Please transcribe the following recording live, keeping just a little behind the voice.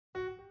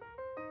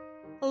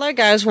Hello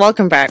guys,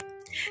 welcome back.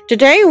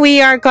 Today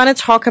we are going to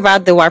talk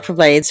about the wiper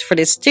blades for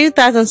this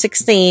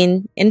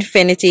 2016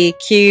 Infiniti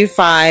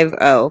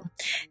Q50.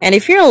 And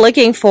if you're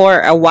looking for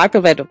a wiper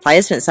blade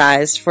replacement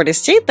size for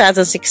this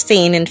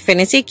 2016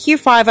 Infiniti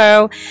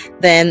Q50,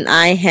 then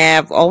I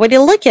have already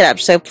looked it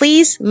up. So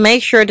please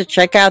make sure to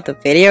check out the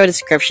video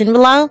description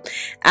below.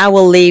 I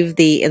will leave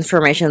the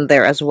information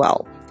there as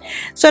well.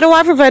 So the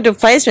wiper blade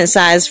replacement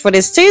size for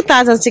this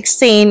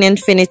 2016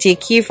 Infiniti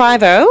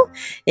Q50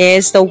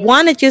 is the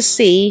one that you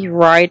see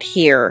right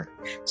here.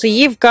 So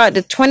you've got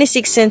the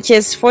 26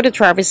 inches for the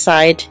driver's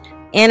side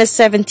and the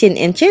 17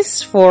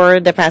 inches for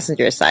the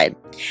passenger side.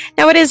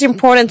 Now it is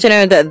important to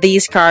know that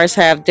these cars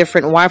have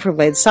different wiper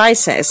blade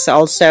sizes.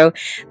 Also,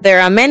 there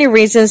are many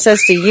reasons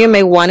as to you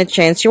may want to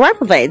change your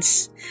wiper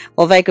blades.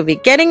 Well, they could be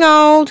getting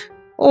old,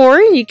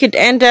 or you could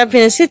end up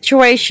in a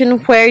situation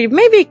where you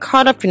may be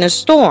caught up in a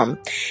storm.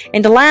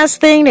 And the last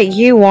thing that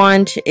you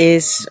want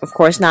is, of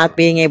course, not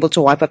being able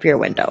to wipe up your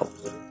window.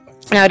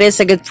 Now, it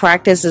is a good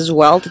practice as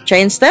well to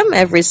change them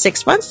every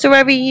 6 months to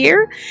every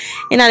year.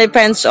 And that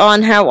depends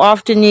on how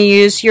often you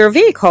use your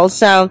vehicle.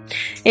 So,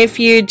 if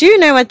you do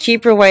know a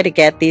cheaper way to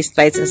get these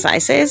blades and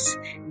sizes,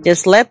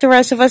 just let the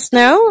rest of us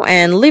know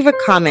and leave a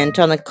comment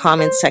on the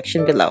comment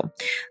section below.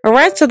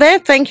 Alright, so there,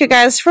 thank you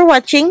guys for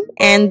watching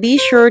and be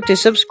sure to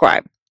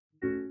subscribe.